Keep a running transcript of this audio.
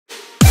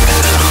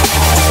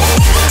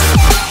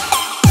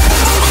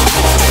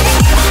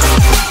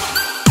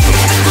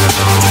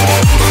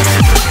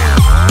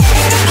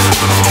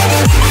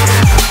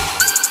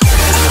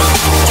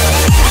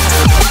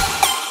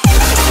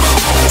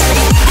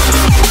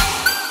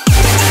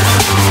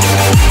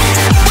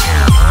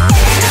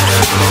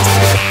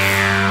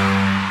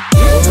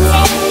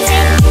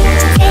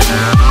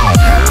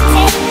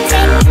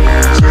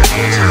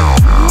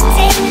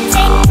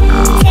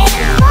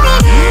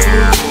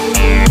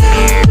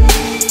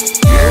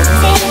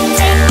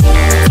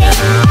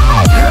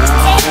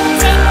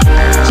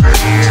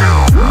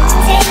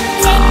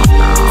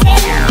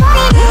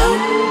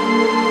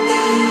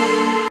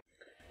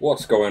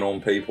going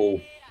on, people?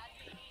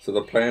 So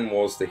the plan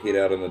was to head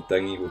out in the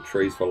dinghy with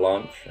trees for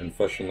lunch and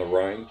fish in the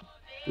rain.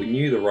 We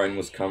knew the rain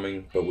was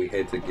coming, but we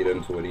had to get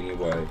into it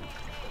anyway.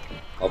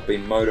 I've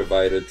been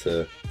motivated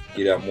to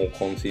get out more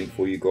content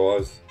for you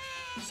guys,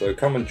 so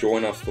come and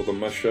join us for the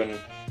mission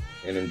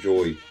and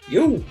enjoy.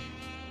 Yo!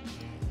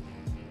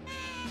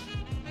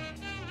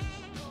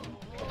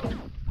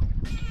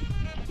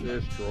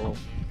 First draw.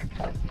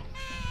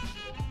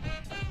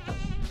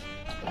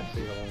 Let's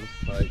see how long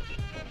this takes.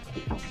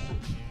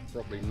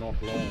 Probably not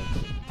long.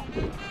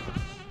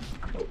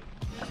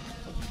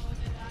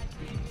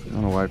 I'm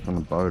gonna wait from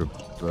the boat a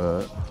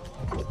bit.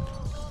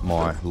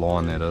 My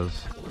line, that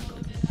is.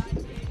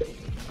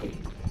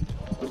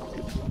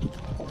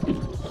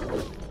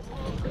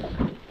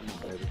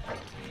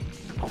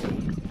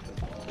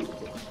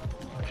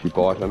 She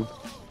bite him.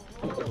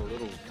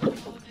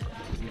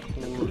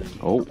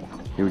 Oh,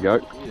 here we go.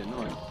 Yeah,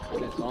 nice.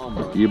 That's on,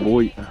 bro. Yeah,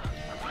 boy.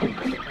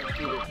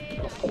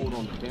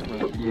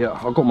 Yeah,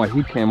 I've got my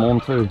head cam on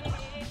too.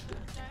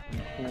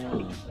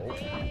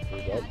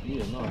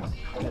 Yeah, nice.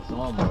 That's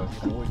on, bro.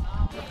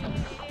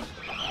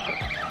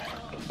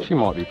 She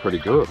might be pretty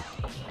good.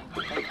 I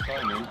think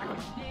so, man.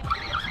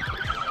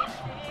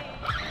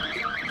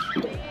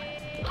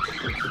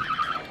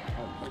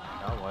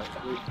 I'll wait.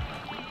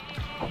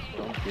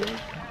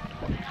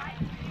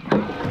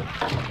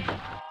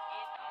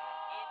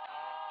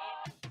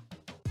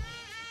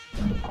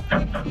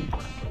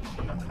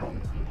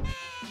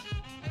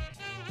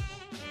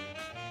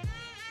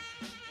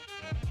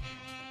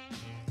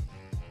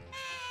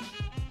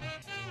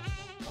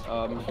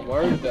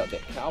 Worried about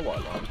that kawa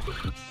line.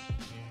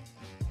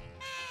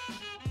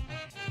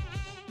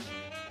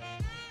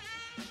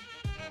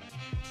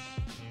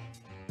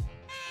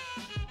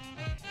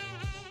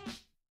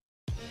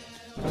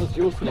 What's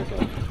your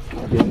snapper?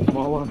 Yeah,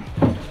 my one.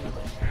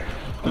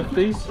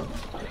 50s?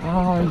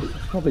 Oh,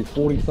 probably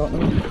 40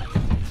 something.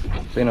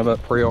 Been a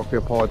bit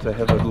preoccupied to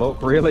have a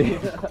look, really.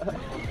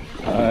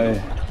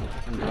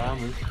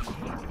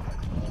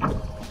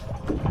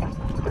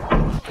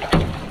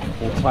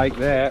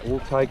 We'll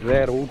take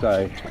that all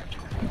day.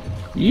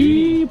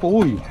 Yeah,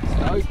 boy.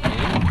 Stoked,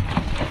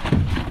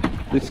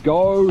 man. Let's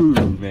go,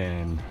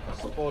 man.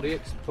 Spot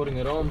X, putting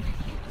it on.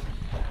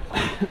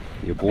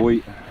 Yeah,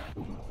 boy.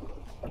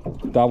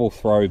 Double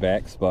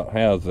throwbacks, but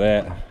how's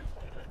that?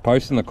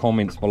 Post in the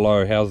comments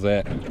below, how's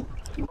that?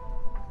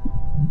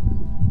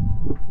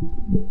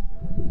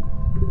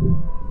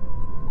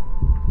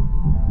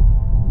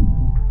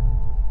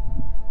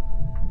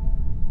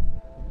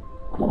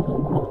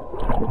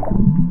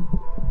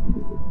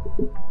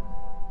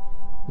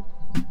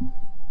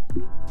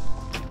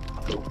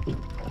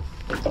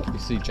 You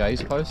see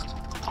Jay's post?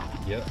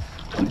 Yep.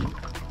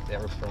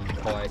 That was from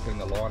kayaking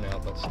the line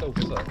out, but still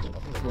sick. I think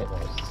it's got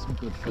one. Some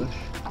good fish.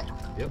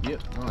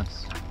 Yep.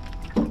 Nice.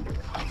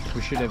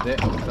 We should have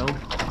that on film.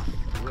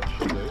 Yep,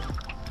 should do.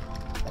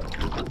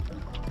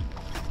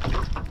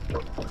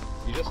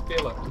 You just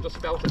feel it. I just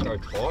felt it go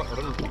tight. I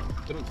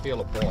didn't feel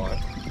a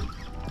bite.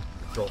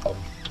 Drop them.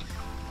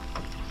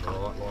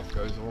 Alright, life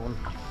goes on.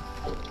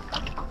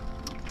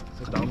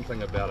 The dumb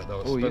thing about it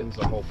though, it spins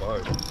the whole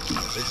boat.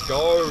 Let's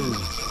go!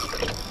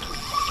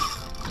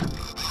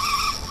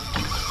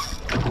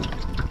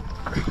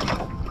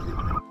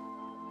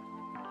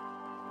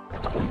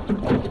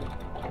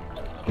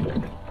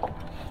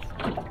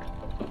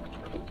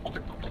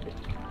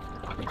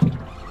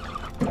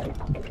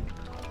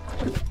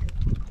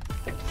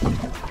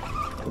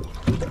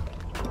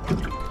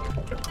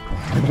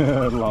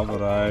 Love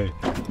it, eh?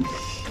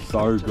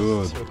 So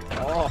good.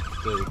 Oh,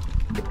 dude.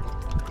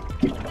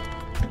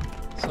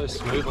 So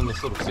smooth on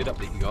this little setup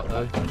that you got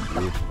though.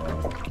 Yes,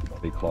 bro.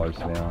 Be close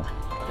now.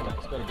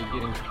 It's got to be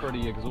getting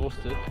pretty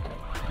exhausted.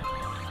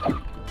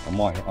 I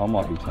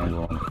might be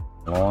tangled on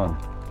the line.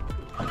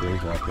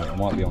 Feels like it. I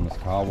might be on this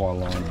car wire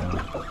line now.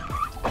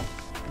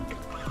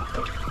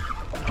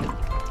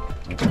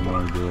 That's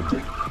really good.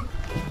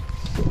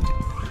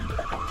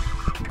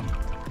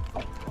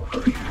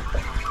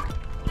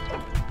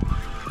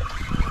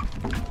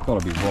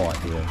 Gotta be right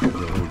here.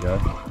 There we go.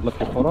 Lift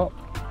your foot up.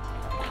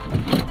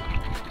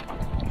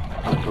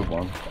 Good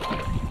one.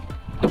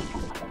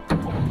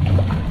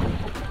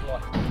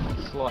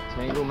 Slight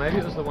tangle, maybe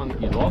it was the one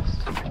that you lost.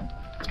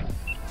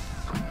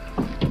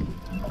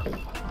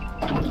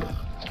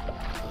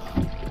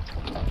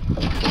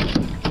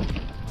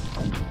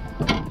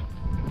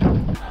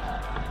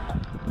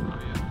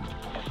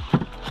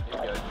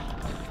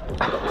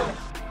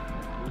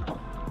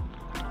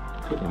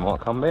 You might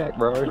come back,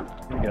 bro. Here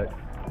we go.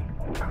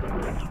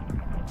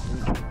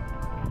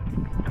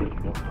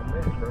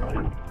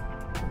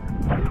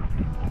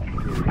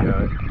 Here we go.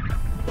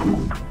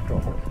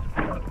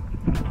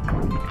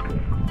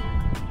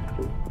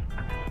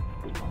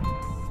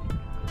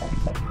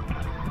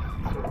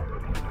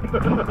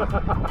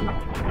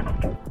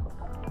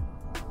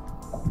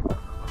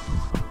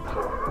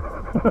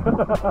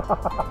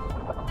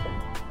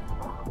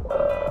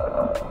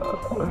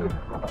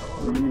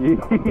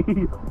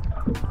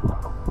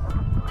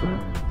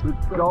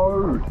 Let's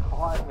go.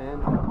 Tight, man.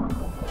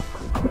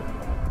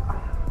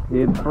 He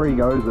had 3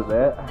 goes at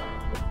that.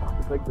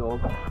 Big dog.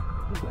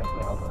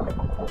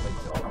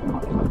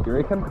 Do you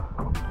reckon?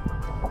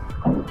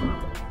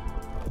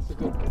 It's a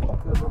good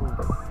little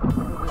number.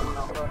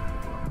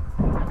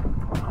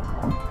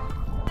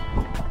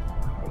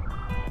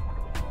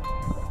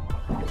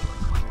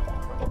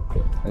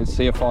 Let's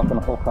see if I can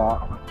hook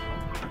up.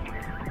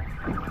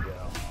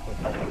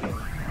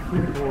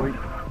 Good boy.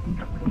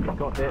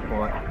 Got that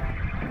bite.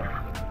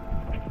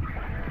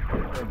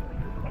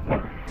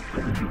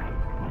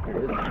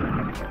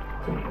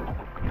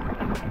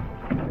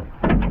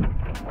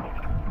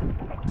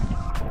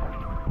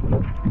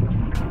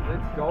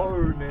 Let's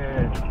go,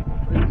 man.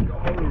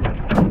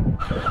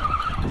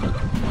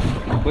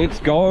 Let's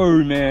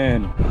go,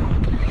 man.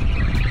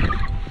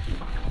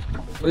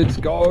 Let's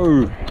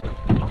go.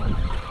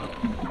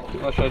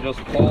 Fish are just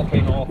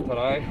popping off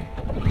today.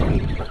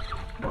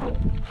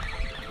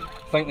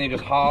 I think they're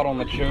just hard on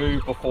the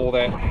tube before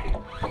that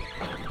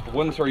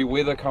wintry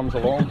weather comes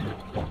along.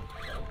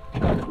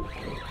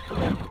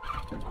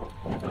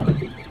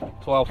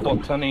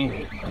 12-foot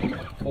tinny,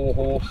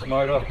 4-horse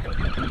motor.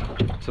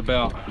 It's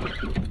about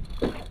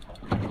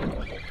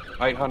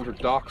 800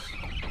 ducks.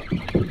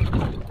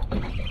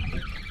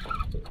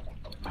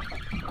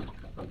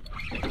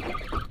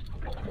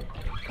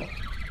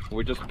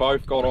 We just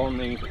both got on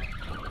the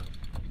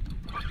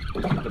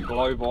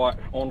Dwhat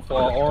on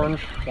fire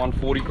orange,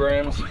 140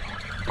 grams.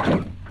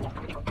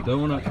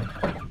 Doing it.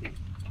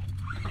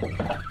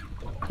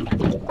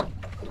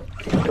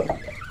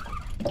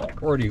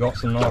 Already got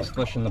some nice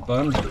fish in the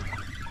bin.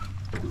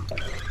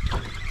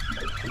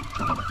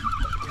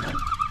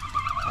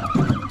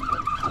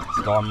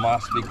 This guy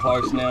must be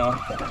close now.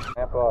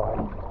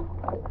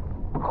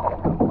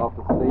 Love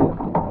to see it.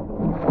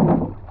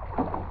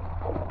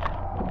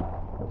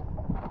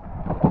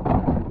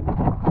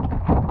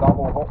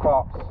 Double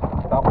hookups,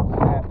 double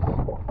snaps,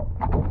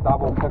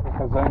 double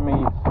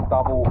kikazumis,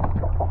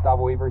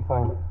 double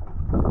everything.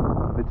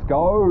 Let's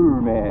go,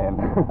 man.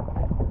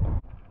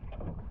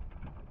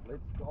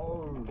 Let's go,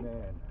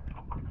 man.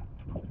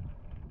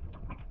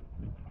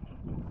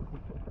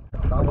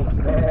 Double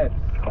snaps.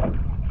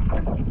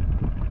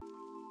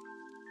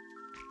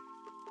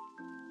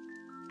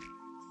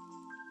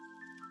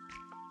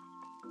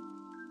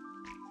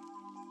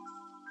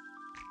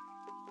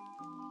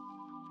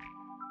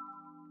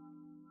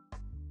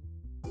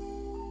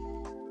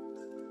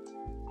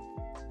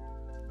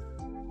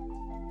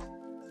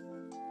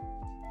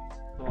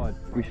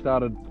 We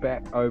started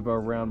back over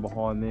around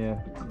behind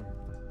there,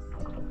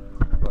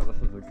 but this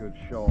is a good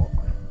shot.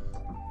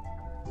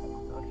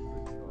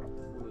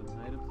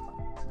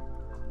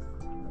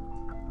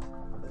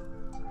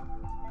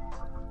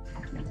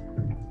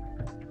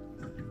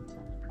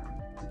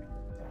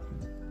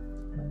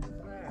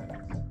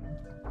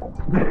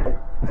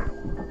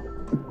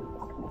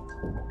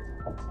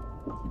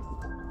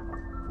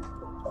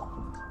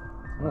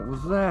 What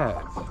was that?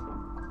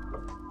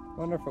 I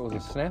wonder if it was a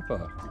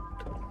snapper.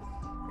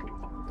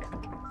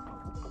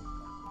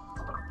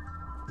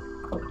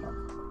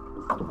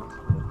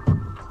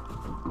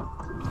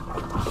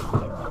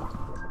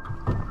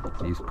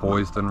 He's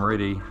poised and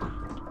ready.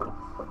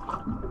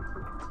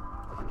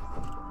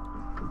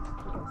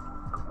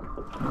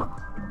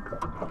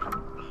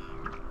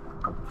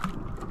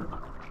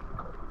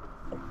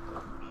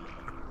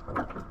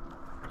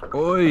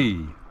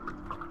 Oi!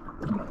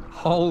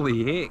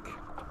 Holy heck!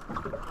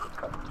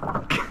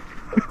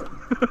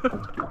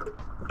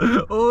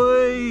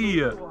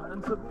 Oi!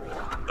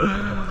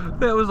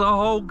 That was a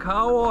whole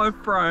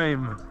kahawai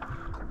frame,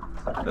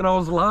 and I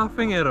was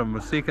laughing at him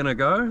a second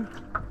ago.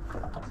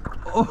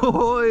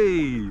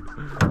 Oi!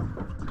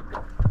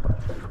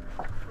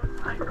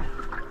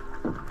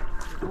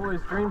 I've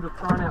always dreamed of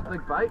throwing out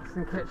big baits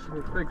and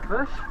catching big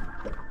fish.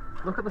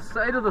 Look at the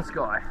state of this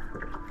guy.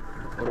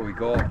 What do we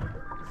got?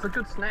 It's a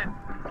good snap.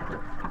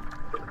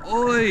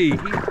 Oi!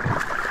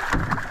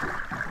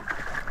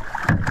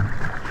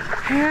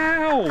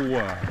 How?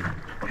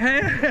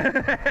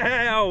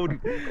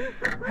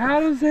 How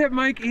does that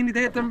make any?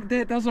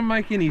 That doesn't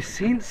make any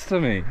sense to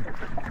me.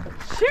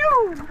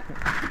 Shoo!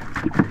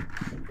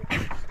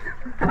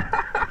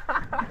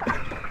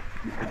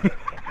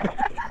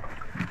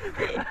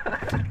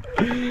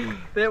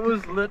 That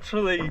was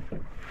literally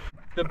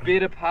the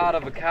better part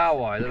of a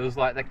kahawai. It was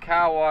like the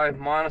kahawai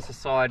minus a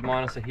side,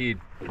 minus a head.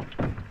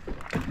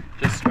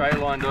 Just straight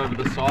lined over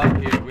the side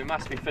here. We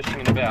must be fishing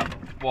in about,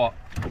 what,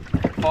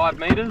 5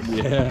 meters?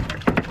 Yeah.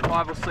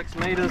 5 or 6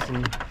 meters,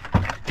 and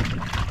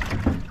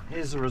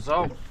here's the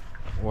result.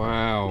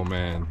 Wow,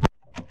 man.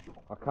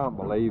 I can't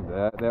believe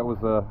that. That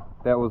was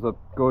a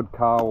good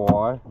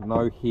kahawai,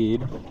 no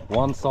head.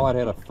 One side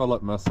had a fillet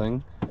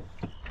missing.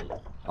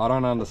 I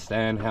don't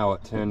understand how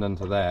it turned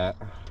into that,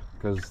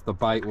 because the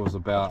bait was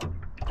about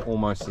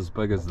almost as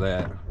big as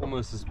that.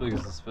 Almost as big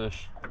as this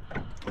fish.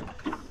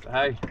 But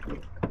hey,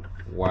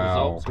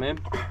 wow. Results, man.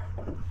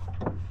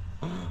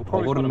 We'll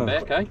probably put them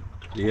back, eh?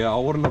 Yeah, I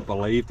wouldn't have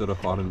believed it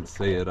if I didn't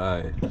see it,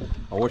 eh?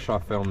 I wish I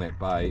found that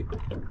bait.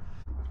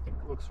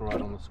 Looks right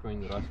on the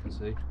screen that I can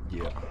see.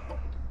 Yeah.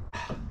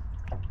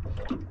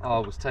 I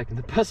was taking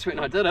the piss when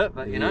I did it,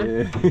 but you know.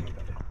 Yeah.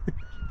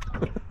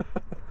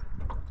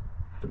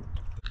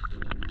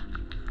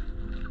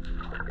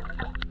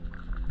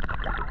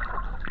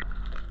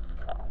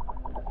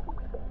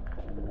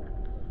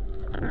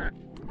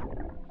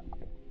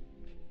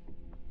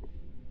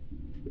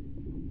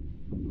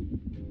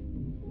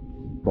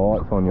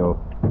 Bites on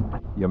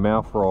your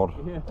mouth rod.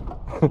 Yeah,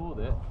 I saw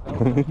that.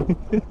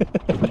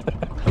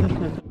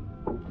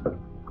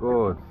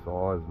 Good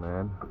size,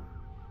 man.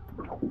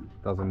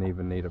 Doesn't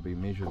even need to be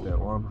measured, that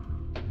one.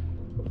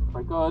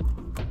 Very good.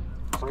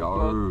 Let's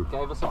go. Good.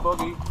 Gave us a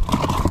boogie.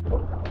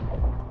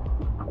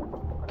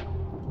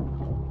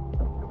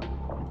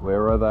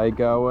 Where are they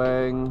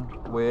going?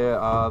 Where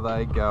are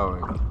they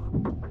going?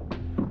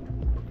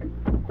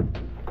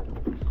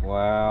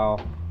 Wow,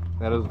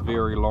 that is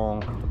very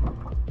long.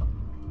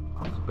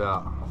 It's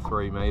about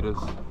 3 meters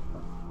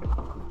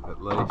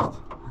at least.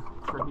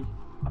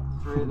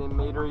 Three of them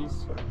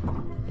meteries.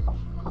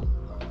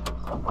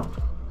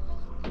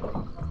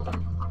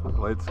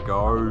 Let's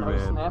go, No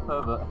man. snap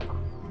of it.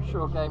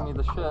 Sure gave me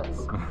the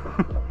shits.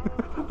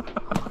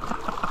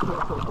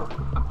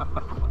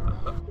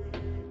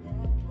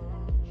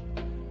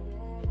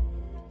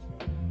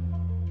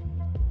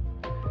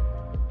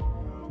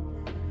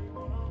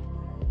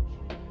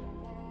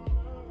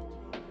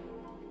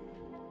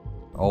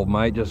 Old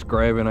mate just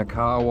grabbing a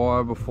car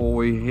wire before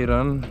we head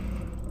in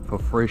for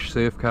fresh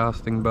surf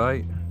casting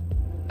bait.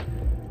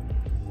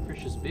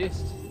 Fish is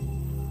best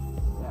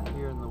out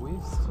here in the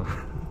west.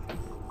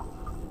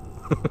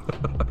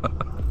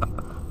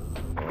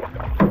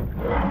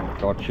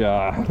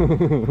 Gotcha.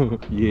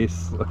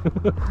 Yes.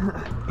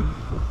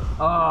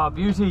 Ah,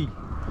 beauty.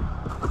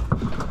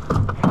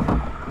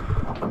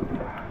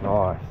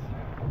 Nice.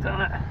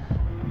 Done it.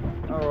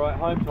 Alright,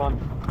 home time.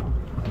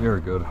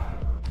 Very good.